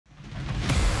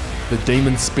The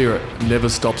demon spirit never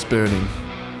stops burning.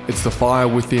 It's the fire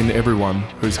within everyone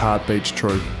whose heart beats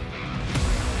true.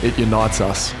 It unites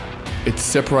us. It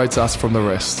separates us from the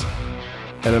rest.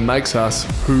 And it makes us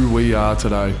who we are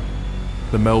today,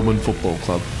 the Melbourne Football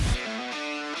Club.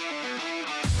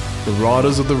 The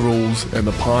writers of the rules and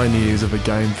the pioneers of a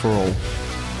game for all.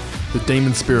 The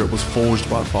demon spirit was forged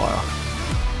by fire.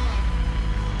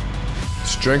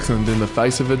 Strengthened in the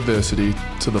face of adversity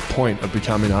to the point of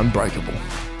becoming unbreakable.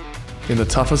 In the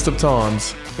toughest of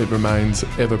times, it remains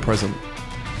ever present.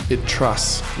 It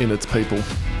trusts in its people.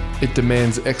 It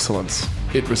demands excellence.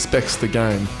 It respects the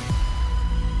game.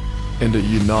 And it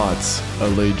unites a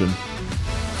legion.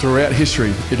 Throughout history,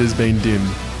 it has been dim,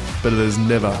 but it has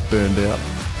never burned out.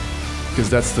 Because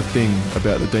that's the thing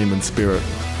about the demon spirit.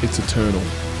 It's eternal.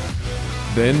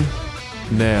 Then,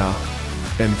 now,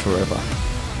 and forever.